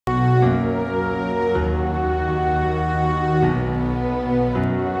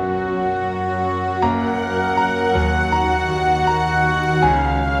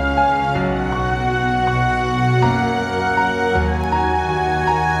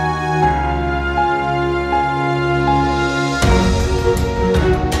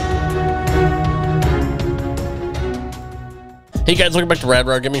guys, welcome back to Rad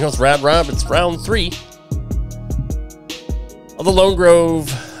Rob Gaming, host Rad Rob. It's round 3 of the Lone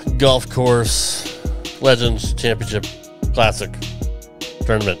Grove Golf Course Legends Championship Classic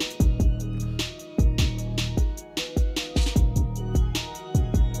Tournament.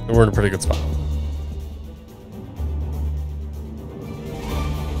 And we're in a pretty good spot.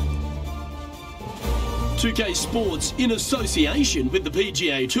 .2K Sports, in association with the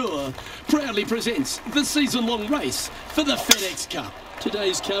PGA Tour, proudly presents the season-long race for the FedEx Cup.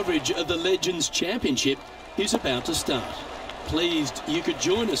 Today's coverage of the Legends Championship is about to start. Pleased you could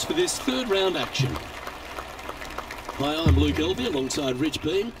join us for this third round action. Hi, I'm Luke Elby alongside Rich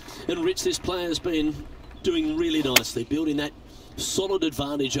Beam. And Rich, this player's been doing really nicely, building that solid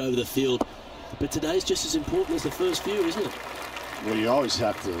advantage over the field. But today's just as important as the first few, isn't it? Well, you always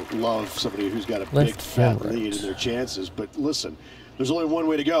have to love somebody who's got a big fat lead in their chances. But listen, there's only one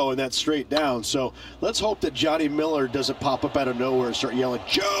way to go, and that's straight down. So let's hope that Johnny Miller doesn't pop up out of nowhere and start yelling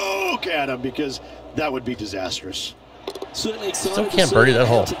 "joke" at him, because that would be disastrous. Certainly excited. Still can't birdie that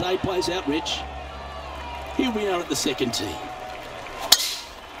hole. Today plays out, Rich. Here we are at the second tee.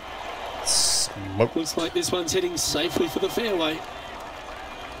 Smoke. Looks like this one's heading safely for the fairway.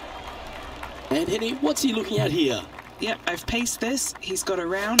 And Henny, what's he looking at here? Yep, I've paced this. He's got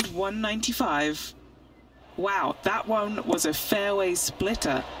around 195. Wow, that one was a fairway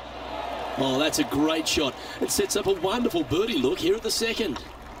splitter. Oh, that's a great shot. It sets up a wonderful birdie look here at the second.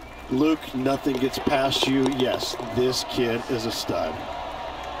 Luke, nothing gets past you. Yes, this kid is a stud.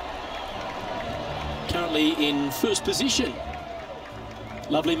 Currently in first position.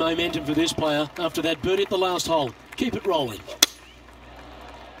 Lovely momentum for this player after that birdie at the last hole. Keep it rolling.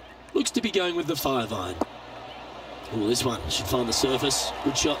 Looks to be going with the 5-iron. Oh, this one should find the surface.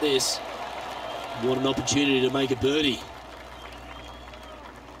 Good shot this. What an opportunity to make a birdie.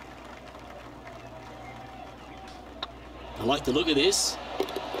 I like the look of this.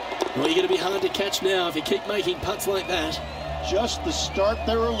 Well, you're going to be hard to catch now if you keep making putts like that. Just the start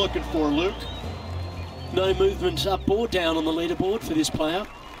they were looking for, Luke. No movement up or down on the leaderboard for this player.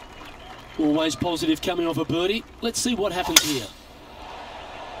 Always positive coming off a birdie. Let's see what happens here.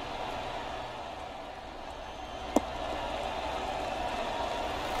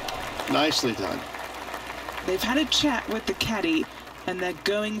 Nicely done. They've had a chat with the caddy, and they're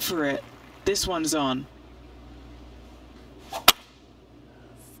going for it. This one's on.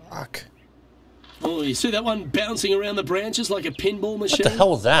 Fuck. Oh, you see that one bouncing around the branches like a pinball machine? What the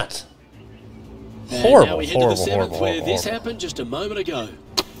hell was that? And Horrible, now we head horrible, to the seventh, horrible, where horrible, this horrible. happened just a moment ago.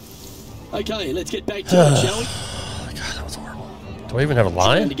 Okay, let's get back to it, shall we? Oh my God, that was horrible. Do I even have a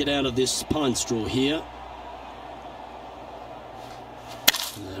Trying line? to get out of this pine straw here.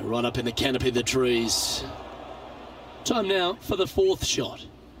 Right up in the canopy of the trees. Time now for the fourth shot.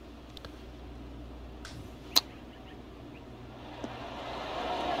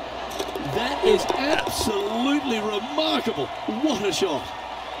 That is absolutely remarkable. What a shot.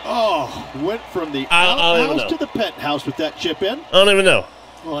 Oh, went from the I don't even outhouse know. to the penthouse with that chip in. I don't even know.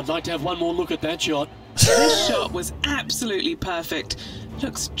 Oh, I'd like to have one more look at that shot. This shot was absolutely perfect.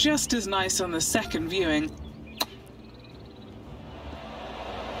 Looks just as nice on the second viewing.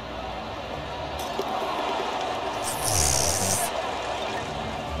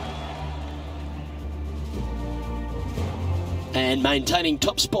 And maintaining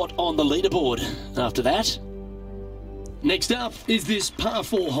top spot on the leaderboard after that. Next up is this par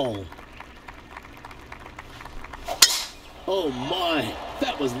 4 hole. Oh my,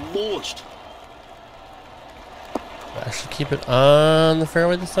 that was launched. Actually keep it on the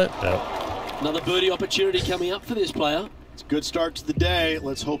fairway this time? No. Another birdie opportunity coming up for this player. It's a good start to the day.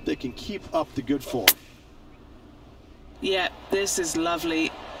 Let's hope they can keep up the good form. Yeah, this is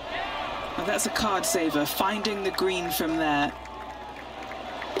lovely. Oh, that's a card saver, finding the green from there.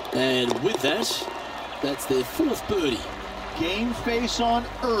 And with that, that's their fourth birdie. Game face on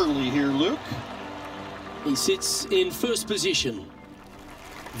early here, Luke. He sits in first position.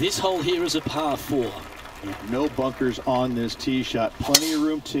 This hole here is a par 4. No bunkers on this tee shot. Plenty of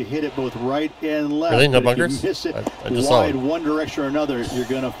room to hit it both right and left. Really? No But if bunkers? you miss it I just saw wide it. one direction or another, you're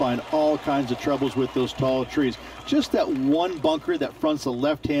going to find all kinds of troubles with those tall trees. Just that one bunker that fronts the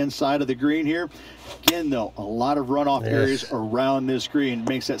left-hand side of the green here. Again, though, a lot of runoff Yes. areas around this green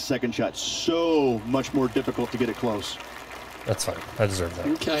makes that second shot so much more difficult to get it close. That's fine. I deserve that.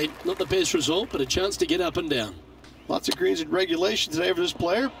 Okay, not the best result, but a chance to get up and down. Lots of greens and regulations today for this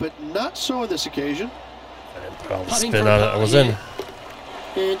player, but not so on this occasion. I didn't put all the Putting spin for a on it. par I was here.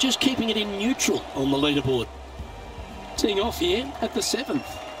 in. And just keeping it in neutral on the leaderboard. Teeing off here at the 7th.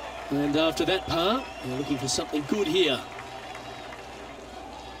 And after that par, they're looking for something good here.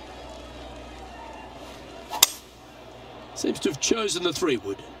 Seems to have chosen the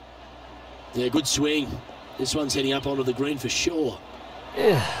 3-wood. Yeah, good swing. This one's heading up onto the green for sure.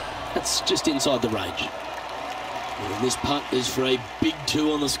 Yeah. That's just inside the range. And this putt is for a big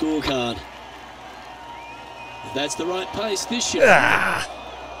 2 on the scorecard. If that's the right pace, this shot.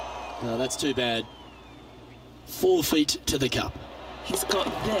 No, that's too bad. 4 feet to the cup. He's got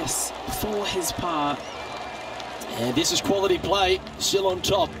this for his par. And this is quality play, still on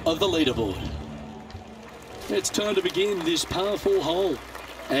top of the leaderboard. It's time to begin this par 4 hole.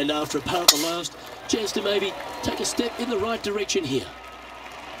 And after a par at the last, chance to maybe take a step in the right direction here.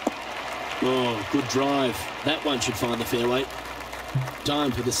 Oh, good drive. That one should find the fairway.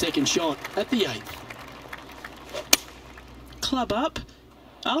 Time for the second shot at the 8th. Club up.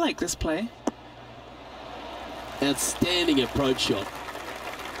 I like this play. Outstanding approach shot.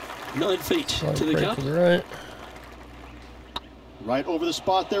 9 feet to the cup. To the right. Right over the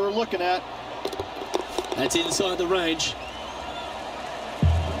spot they were looking at. That's inside the range.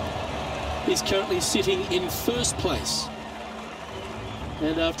 He's currently sitting in first place.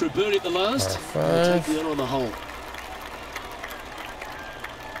 And after a birdie at the last, he'll take the honor on the hole.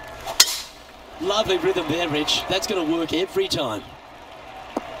 Lovely rhythm there, Rich. That's going to work every time.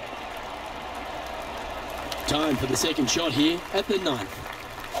 Time for the second shot here at the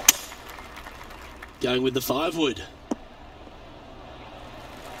 9th. Going with the 5-wood.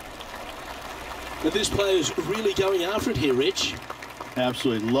 But this player's really going after it here, Rich.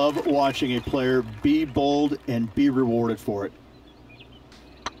 Absolutely. Love watching a player be bold and be rewarded for it.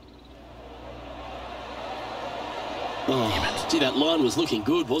 Oh, gee, that line was looking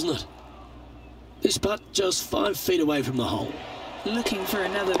good, wasn't it? This putt just 5 feet away from the hole. Looking for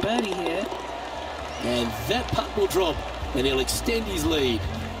another birdie here. And that putt will drop, and he'll extend his lead.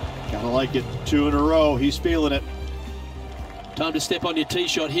 Kind of like it. 2 in a row. He's feeling it. Time to step on your tee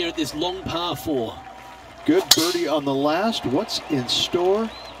shot here at this long par 4. Good birdie on the last. What's in store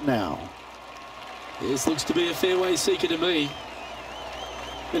now? This looks to be a fairway seeker to me.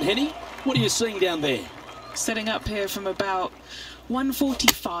 And Henny, what are you seeing down there? Setting up here from about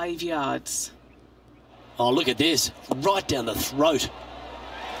 145 yards. Oh, look at this. Right down the throat.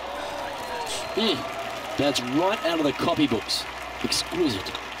 That's right out of the copybooks.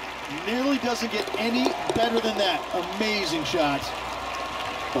 Exquisite. Nearly doesn't get any better than that. Amazing shot.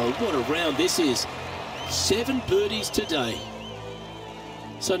 Oh, what a round this is. 7 birdies today.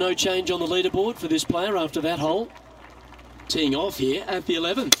 So no change on the leaderboard for this player after that hole. Teeing off here at the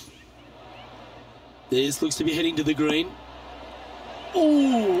 11th. This looks to be heading to the green.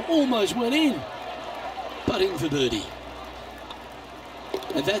 Oh, almost went in. Putting for birdie.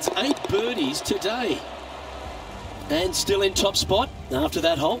 And that's 8 birdies today. And still in top spot after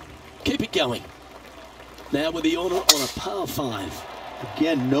that hole. Keep it going. Now with the honour on a par 5.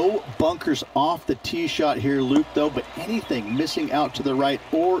 Again, no bunkers off the tee shot here, Luke, though, but anything missing out to the right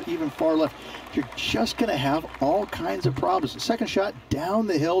or even far left, you're just going to have all kinds of problems. The second shot down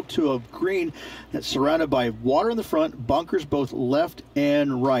the hill to a green that's surrounded by water in the front, bunkers both left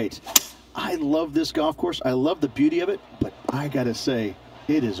and right. I love this golf course. I love the beauty of it, but I got to say,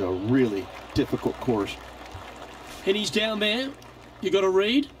 it is a really difficult course. And he's down there. You got a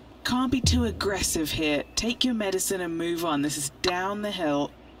read? Can't be too aggressive here. Take your medicine and move on. This is down the hill.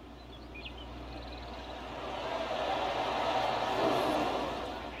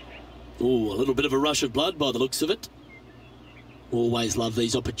 Oh, a little bit of a rush of blood by the looks of it. Always love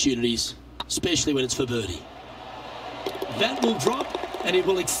these opportunities, especially when it's for birdie. That will drop, and it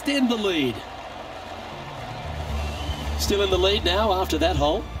will extend the lead. Still in the lead now after that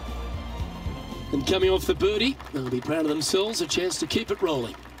hole. And coming off the birdie, they'll be proud of themselves, a chance to keep it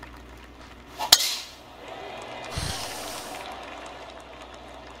rolling.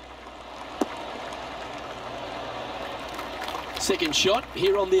 Second shot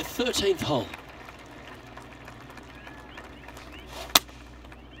here on their 13th hole.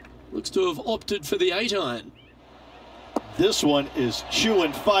 Looks to have opted for the 8-iron. This one is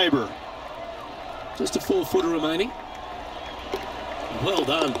chewing fiber. Just a 4-footer remaining. Well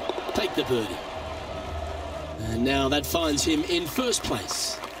done. Take the birdie. And now that finds him in first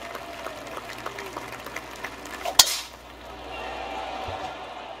place.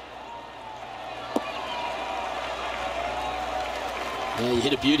 Yeah, you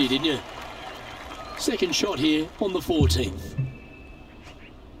hit a beauty, didn't you? Second shot here on the 14th.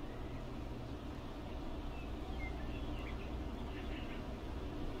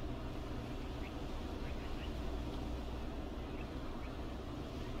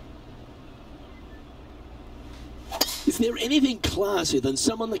 Is there anything classier than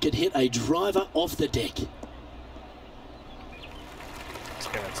someone that could hit a driver off the deck?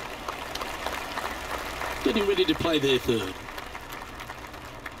 getting ready to play their third.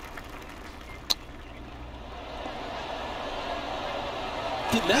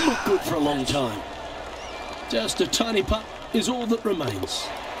 Didn't that look good for a long time? Just a tiny putt is all that remains.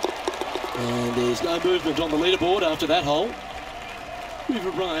 And there's no movement on the leaderboard after that hole.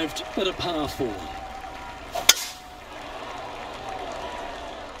 We've arrived at a par 4.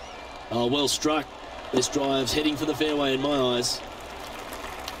 Oh, well struck. This drive's heading for the fairway in my eyes.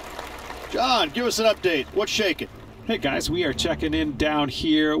 John, give us an update. What's shaking? Hey guys, we are checking in down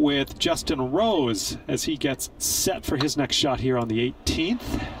here with Justin Rose as he gets set for his next shot here on the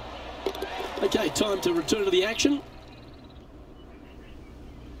 18th. Okay, time to return to the action.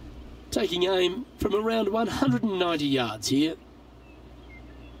 Taking aim from around 190 yards here.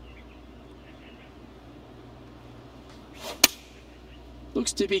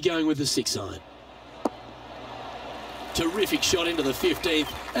 Looks to be going with the 6-iron. Terrific shot into the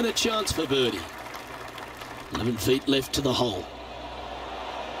 15th and a chance for birdie. 11 feet left to the hole.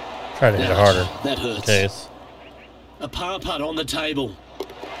 Try to hit it harder. That hurts. Case. A par putt on the table.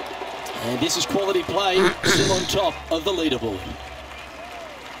 And this is quality play, still on top of the leaderboard.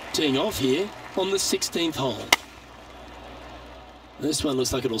 Teeing off here on the 16th hole. This one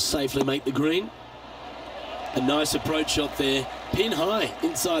looks like it'll safely make the green. A nice approach shot there, pin high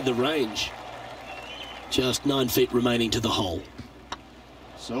inside the range. Just 9 feet remaining to the hole.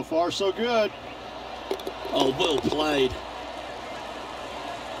 So far, so good. Oh, well played.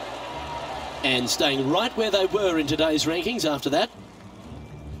 And staying right where they were in today's rankings after that.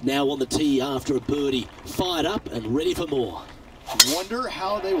 Now on the tee after a birdie, fired up and ready for more. Wonder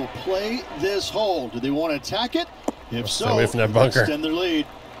how they will play this hole. Do they want to attack it? If so, away from that bunker. Extend their lead.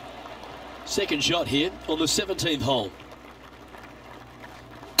 Second shot here on the 17th hole.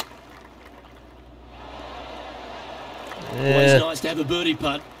 Always nice to have a birdie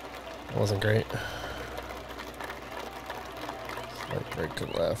putt. Wasn't great. Right to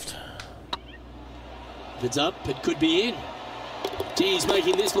the left. If it's up, it could be in. Geez,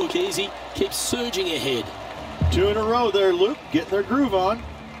 making this look easy. Keeps surging ahead. 2 in a row there, Luke. Getting their groove on.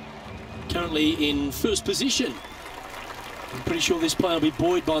 Currently in first position. I'm pretty sure this player will be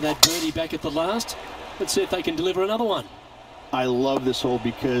buoyed by that birdie back at the last. Let's see if they can deliver another one. I love this hole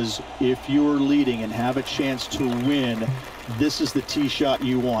because if you're leading and have a chance to win, this is the tee shot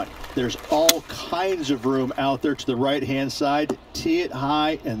you want. There's all kinds of room out there to the right-hand side. Tee it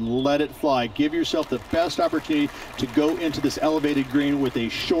high and let it fly. Give yourself the best opportunity to go into this elevated green with a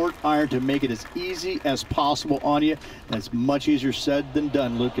short iron to make it as easy as possible on you. And it's much easier said than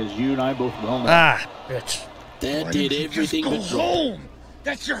done, Luke, as you and I both well know. Ah, bitch. That did everything but drop.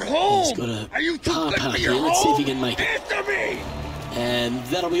 That's your home. He's got a Are you too par good putt for here. your Let's see if home? he can make it. Answer me. And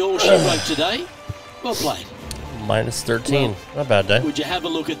that'll be all she wrote today. Well played. Minus 13. Not a bad day. Would you have a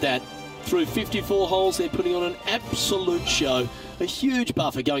look at that? Through 54 holes, they're putting on an absolute show. A huge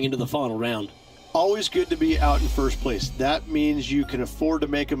buffer going into the final round. Always good to be out in first place. That means you can afford to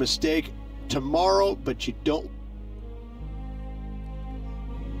make a mistake tomorrow, but you don't.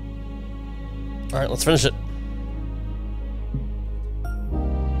 All right, let's finish it.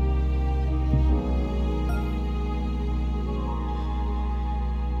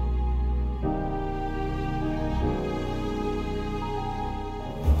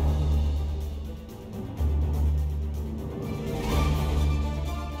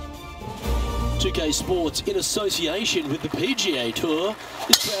 PGA Sports, in association with the PGA Tour,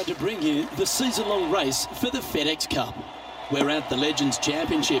 is proud to bring you the season-long race for the FedEx Cup. We're at the Legends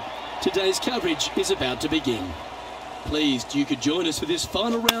Championship. Today's coverage is about to begin. Pleased you could join us for this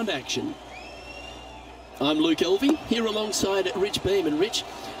final round action. I'm Luke Elvey, here alongside Rich Beam. And Rich,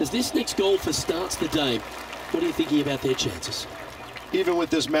 as this next golfer starts the day, what are you thinking about their chances? Even with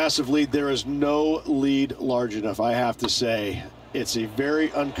this massive lead, there is no lead large enough, I have to say. It's a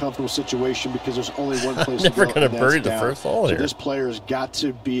very uncomfortable situation because there's only one place to go. Never going to and bury that's the down. first hole So here. this player's got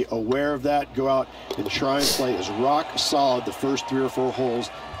to be aware of that, go out and try and play as rock solid the first 3 or 4 holes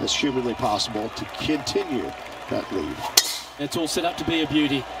as humanly possible to continue that lead. It's all set up to be a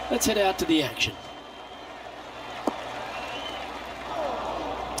beauty. Let's head out to the action.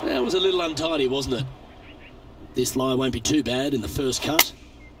 That was a little untidy, wasn't it? This lie won't be too bad in the first cut.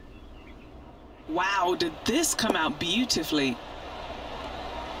 Wow, did this come out beautifully?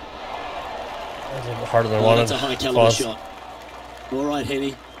 That's a little harder than I Oh, wanted. that's a high caliber shot. All right,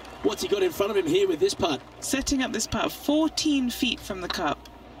 Henny. What's he got in front of him here with this putt? Setting up this putt 14 feet from the cup.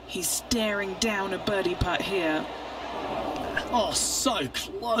 He's staring down a birdie putt here. Oh, so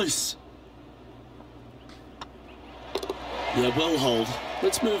close. Yeah, well hold.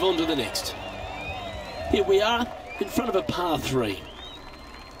 Let's move on to the next. Here we are in front of a par 3.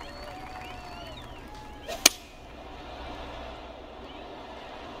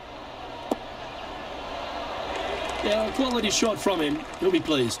 Yeah, a quality shot from him. He'll be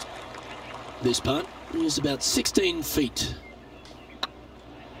pleased. This putt is about 16 feet.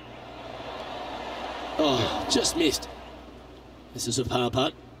 Oh, just missed. This is a par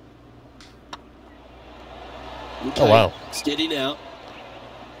putt. Okay, oh, wow. Steady now.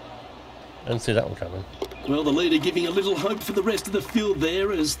 Didn't see that one coming. Well, the leader giving a little hope for the rest of the field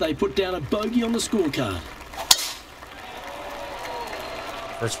there as they put down a bogey on the scorecard.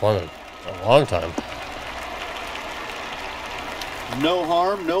 First one in a long time. No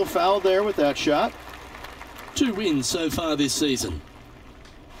harm, no foul there with that shot. 2 wins so far this season.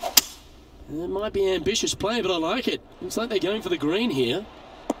 It might be an ambitious play, but I like it. Looks like they're going for the green here.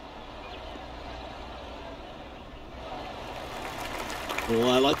 Oh,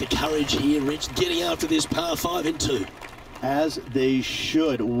 I like the courage here, Rich, getting after this par 5 in 2. As they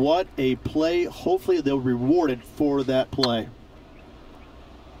should. What a play. Hopefully they'll be rewarded for that play.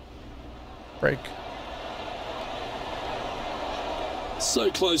 Break.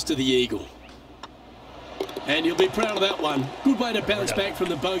 So close to the eagle. And you'll be proud of that one. Good way to bounce back from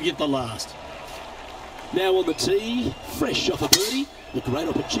the bogey at the last. Now on the tee, fresh off a birdie, a great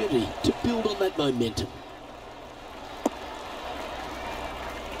opportunity to build on that momentum.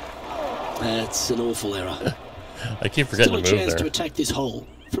 That's an awful error. I keep forgetting Still to a move chance there. to attack this hole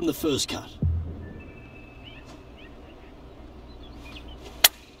from the first cut.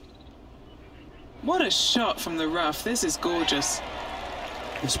 What a shot from the rough. This is gorgeous.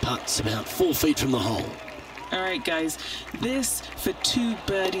 This putt's about 4 feet from the hole. All right, guys. This for 2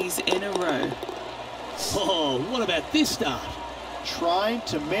 birdies in a row. Oh, what about this start? Trying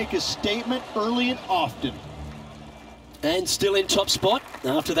to make a statement early and often. And still in top spot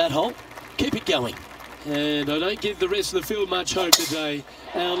after that hole. Keep it going. And I don't give the rest of the field much hope today.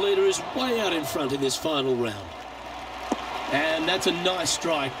 Our leader is way out in front in this final round. And that's a nice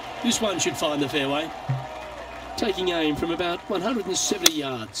strike. This one should find the fairway. Taking aim from about 170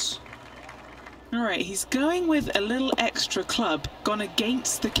 yards. All right, he's going with a little extra club. Gone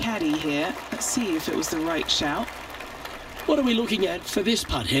against the caddy here. Let's see if it was the right shout. What are we looking at for this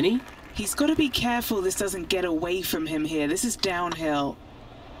putt, Henny? He's got to be careful this doesn't get away from him here. This is downhill.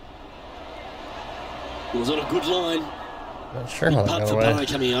 Was on a good line. Not sure how that Putt got for away. par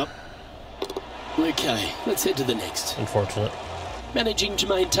coming up. Okay, let's head to the next. Unfortunate. Managing to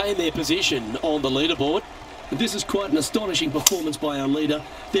maintain their position on the leaderboard. This is quite an astonishing performance by our leader.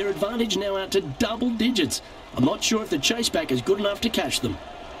 Their advantage now out to double digits. I'm not sure if the chase back is good enough to catch them.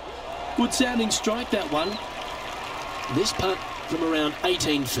 Good sounding strike, that one. This putt from around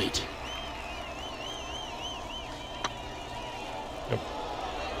 18 feet. Yep.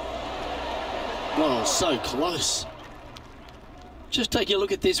 Oh, so close. Just taking a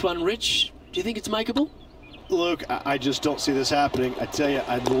look at this one, Rich. Do you think it's makeable? Luke, I just don't see this happening. I tell you,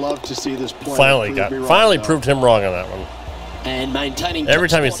 I'd love to see this play. Finally proved him wrong on that one. And maintaining every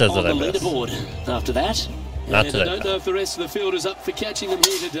top time he spot says that, on I the miss. leaderboard after that. Not and today, I don't know if the rest of the field is up for catching them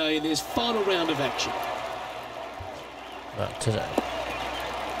here today in this final round of action. Not today.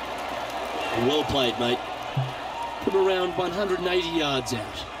 Well played, mate. From around 180 yards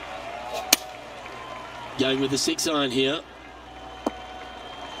out. Going with the 6-iron here.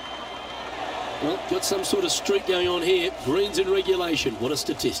 Well, got some sort of streak going on here. Greens in regulation. What a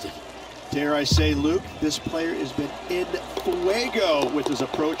statistic. Dare I say, Luke, this player has been in fuego with his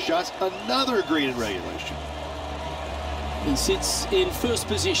approach shots. Another green in regulation. He sits in first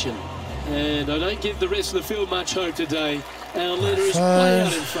position. And I don't give the rest of the field much hope today. Our leader is way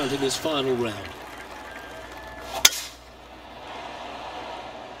out in front in this final round.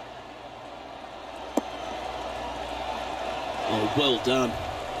 Oh, well done.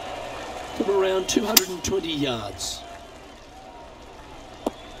 From around 220 yards.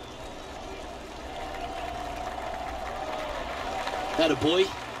 Attaboy,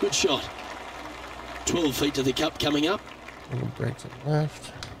 good shot. 12 feet to the cup coming up. Breaks it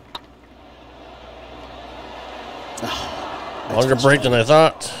left. That's Longer break than I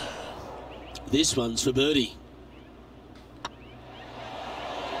thought. This one's for birdie.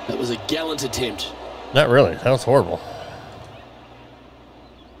 That was a gallant attempt. Not really. That was horrible.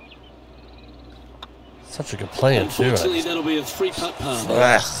 Such a good plan, too. Unfortunately, that'll be a 3-putt par.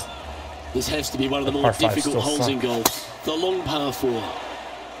 Ugh. This has to be one of the more Par 5 difficult still holes in suck. golf. The long par 4.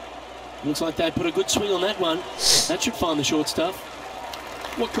 Looks like they put a good swing on that one. That should find the short stuff.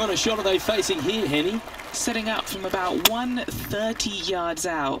 What kind of shot are they facing here, Henny? Setting up from about 130 yards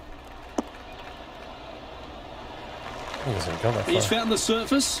out. He doesn't go that He's far. found the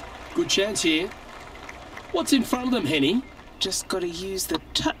surface. Good chance here. What's in front of them, Henny? Just got to use the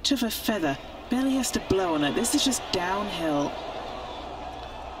touch of a feather. Barely has to blow on it. This is just downhill.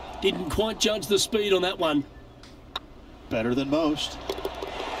 Didn't quite judge the speed on that one. Better than most.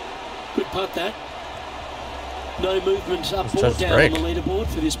 Good putt that. No movement up or down on the leaderboard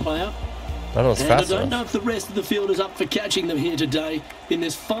for this player. That was fast I don't know if the rest of the field is up for catching them here today in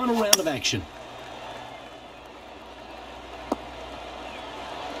this final round of action.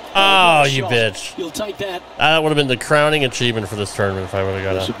 Oh, you bitch. You'll take that. That would have been the crowning achievement for this tournament if I would have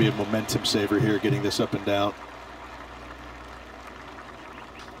got it. This would be a momentum saver here, getting this up and down.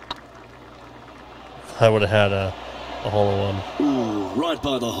 I would have had a hole-in-one. Ooh, right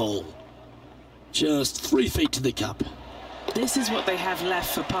by the hole. Just 3 feet to the cup. This is what they have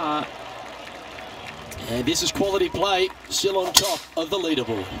left for par. And this is quality play, still on top of the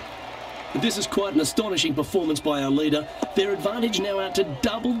leaderboard. This is quite an astonishing performance by our leader. Their advantage now out to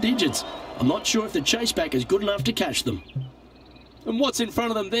double digits. I'm not sure if the chase back is good enough to catch them. And what's in front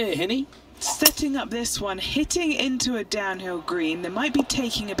of them there, Henny? Setting up this one, hitting into a downhill green. They might be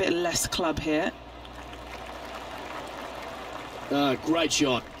taking a bit less club here. Great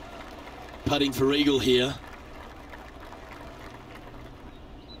shot. Putting for eagle here.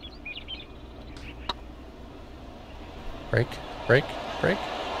 Break, break, break,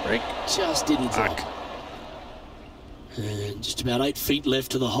 break. Just didn't drop. And just about 8 feet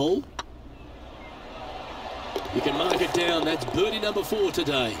left to the hole. You can mark it down. That's birdie number 4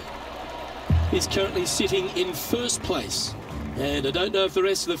 today. He's currently sitting in first place. And I don't know if the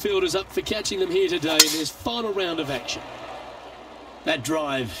rest of the field is up for catching them here today in this final round of action. That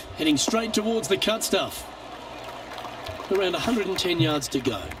drive heading straight towards the cut stuff. Around 110 yards to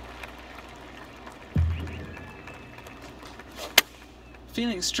go.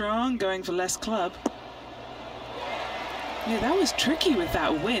 Feeling strong, going for less club. Yeah, that was tricky with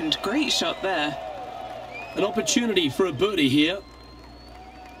that wind. Great shot there. An opportunity for a birdie here.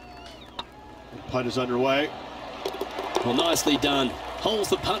 The putt is underway. Well, nicely done. Holds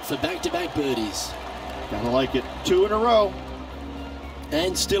the putt for back-to-back birdies. Gotta like it. 2 in a row.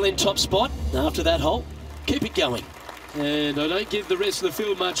 And still in top spot after that hole. Keep it going. And I don't give the rest of the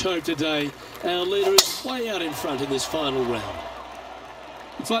field much hope today. Our leader is way out in front in this final round.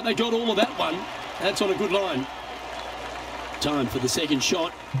 It's like they got all of that one. That's on a good line. Time for the second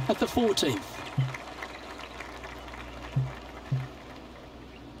shot at the 14th.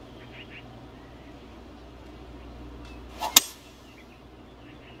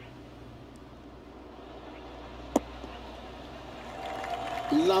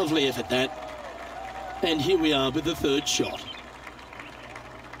 Lovely effort that. And here we are with the third shot.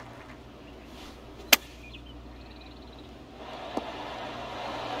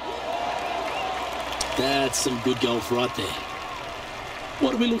 That's some good golf right there.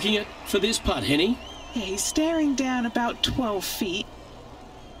 What are we looking at for this putt, Henny? Yeah, he's staring down about 12 feet.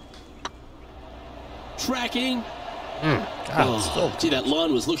 Tracking. Gee, that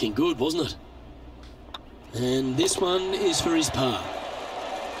line was looking good, wasn't it? And this one is for his par.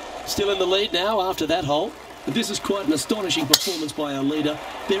 Still in the lead now after that hole. And this is quite an astonishing performance by our leader.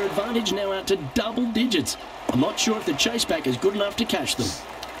 Their advantage now out to double digits. I'm not sure if the chase back is good enough to catch them.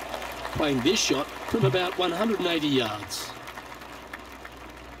 Playing this shot from about 180 yards.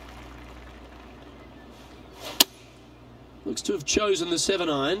 Looks to have chosen the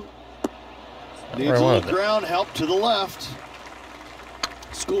 7-iron. Needs a little ground help to the left.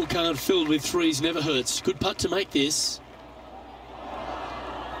 Scorecard filled with threes never hurts. Good putt to make this.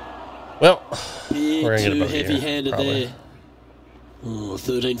 Well, bit too heavy-handed there. Oh,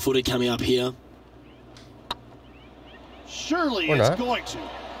 13-footer coming up here. Surely it's going to.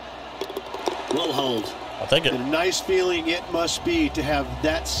 Well hold. I'll take it. A nice feeling it must be to have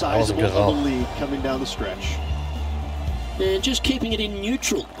that sizable of a lead coming down the stretch. And just keeping it in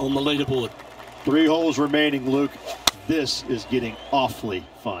neutral on the leaderboard. 3 holes remaining, Luke. This is getting awfully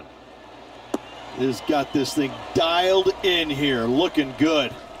fun. It's got this thing dialed in here, looking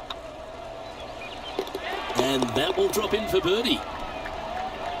good. And that will drop in for birdie.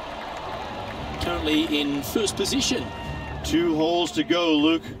 Currently in first position. 2 holes to go,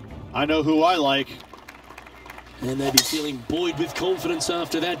 Luke. I know who I like. And they'll be feeling buoyed with confidence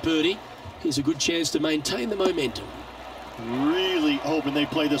after that birdie. Here's a good chance to maintain the momentum. Really hoping they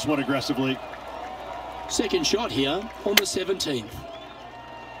play this one aggressively. Second shot here on the 17th.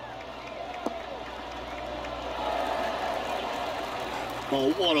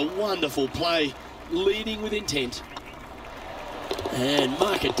 Oh, what a wonderful play. Leading with intent. And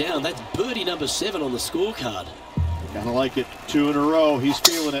mark it down. That's birdie number 7 on the scorecard. Gotta like it. 2 in a row. He's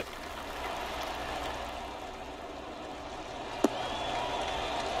feeling it.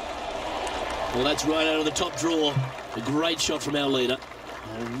 Well, that's right out of the top drawer. A great shot from our leader.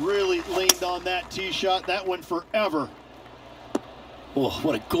 And really leaned on that tee shot. That went forever. Oh,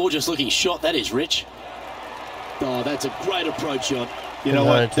 what a gorgeous looking shot that is, Rich. Oh, that's a great approach shot. You know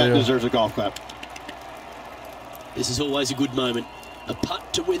what? That deserves a golf clap. This is always a good moment. A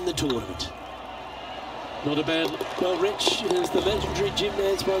putt to win the tournament. Not a bad... Well, Rich, as the legendary Jim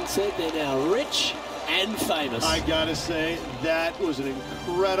Nance once said, they're now rich and famous. I gotta say, that was an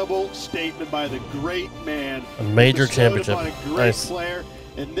incredible statement by the great man. A major championship. A great player,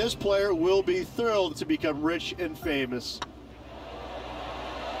 and this player will be thrilled to become rich and famous.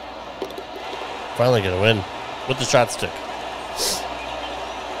 Finally get a win with the shot stick.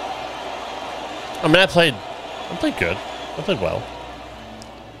 I mean, I played good. I played well.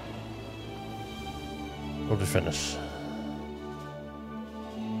 Where did we finish?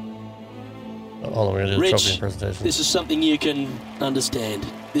 Hold on, we're going to do the trophy presentation. This is something you can understand.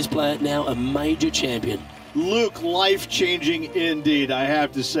 This player now a major champion. Luke, life-changing indeed, I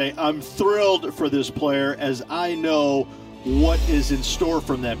have to say. I'm thrilled for this player as I know what is in store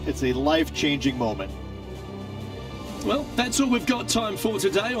from them. It's a life-changing moment. Well, that's all we've got time for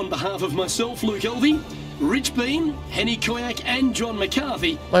today. On behalf of myself, Luke Elvey, Rich Bean, Henny Koyak, and John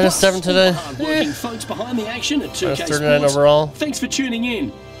McCarthy. -7 today. Hard-working folks behind the action at 2K Sports. -39 overall. Thanks for tuning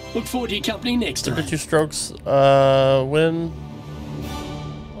in. Look forward to your company next time. 32 strokes win.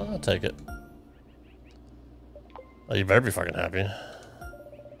 Well, I'll take it. Oh, you better be fucking happy.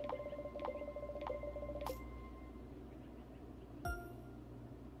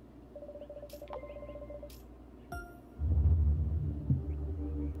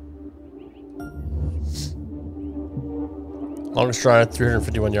 Longest drive,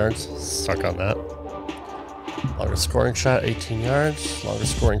 351 yards. Stuck on that. Longest scoring shot, 18 yards.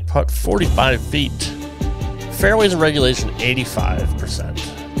 Longest scoring putt, 45 feet. Fairways in regulation, 85%.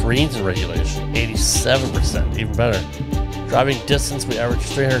 Greens in regulation, 87%. Even better. Driving distance, we averaged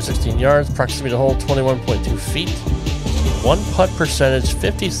 316 yards. Proximity to hole, 21.2 feet. One putt percentage,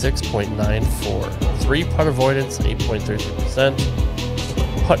 56.94. Three putt avoidance, 8.33%.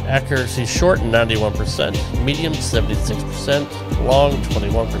 Putt accuracy short, 91%. Medium, 76%. Long,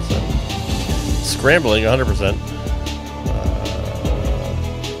 21%. Scrambling, 100%.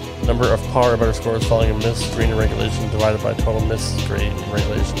 Number of par or better scores following a missed green in regulation divided by total missed green in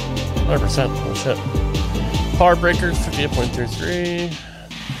regulation. 100%. Oh shit. Par breakers, 58.33.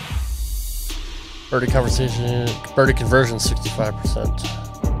 Birdie conversion, 65%.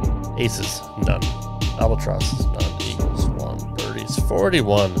 Aces, none. Albatrosses, none. Eagles, 1. Birdies,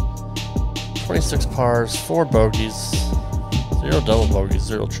 41. 26 pars, 4 bogeys. 0 double bogeys,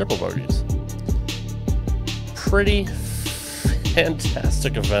 0 triple bogeys. Pretty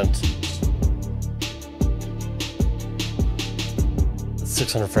fantastic event.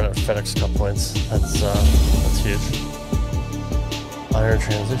 600 FedEx Cup points. That's huge. Iron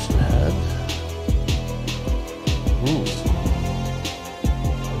transition head. Ooh.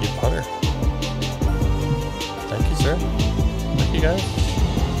 New putter. Thank you, sir. Thank you, guys.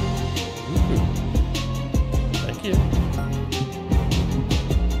 Ooh. Thank you.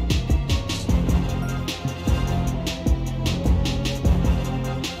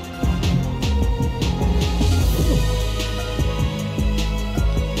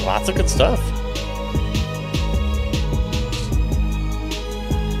 Lots of good stuff.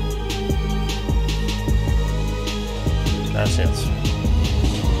 Not a chance.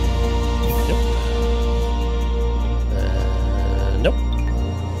 Yep. Nope.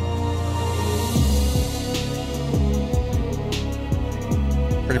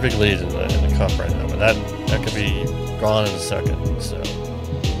 Pretty big lead in the cup right now, but that could be gone in a second. So.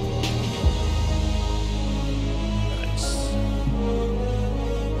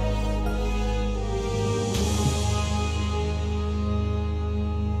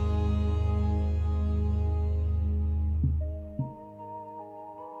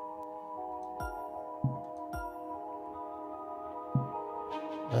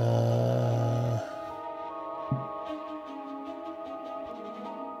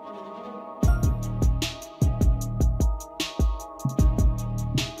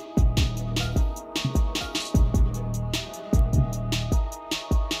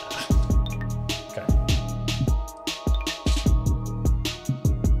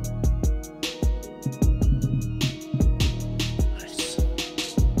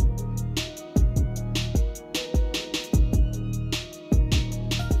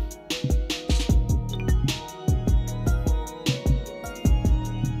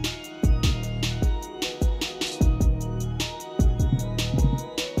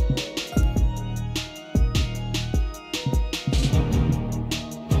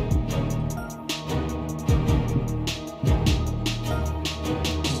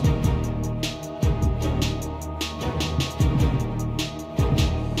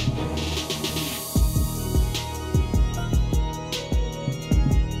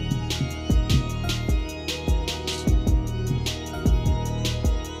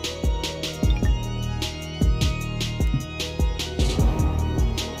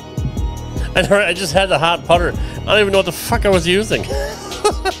 I just had the hot putter. I don't even know what the fuck I was using.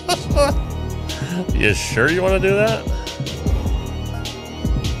 You sure you want to do that?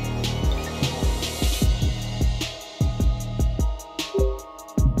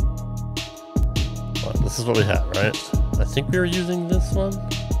 Well, this is what we had, right? I think we were using this one.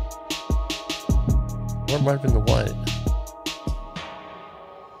 Or it might have been the white.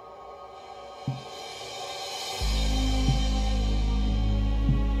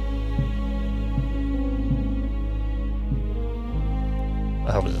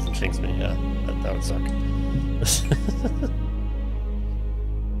 I hope it doesn't jinx me. Yeah, that would suck.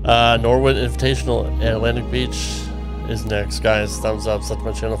 Norwood Invitational at Atlantic Beach is next, guys. Thumbs up, subscribe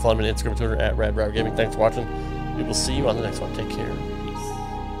to my channel, follow me on Instagram, Twitter at RadRowerGaming. Thanks for watching. We will see you on the next one. Take care.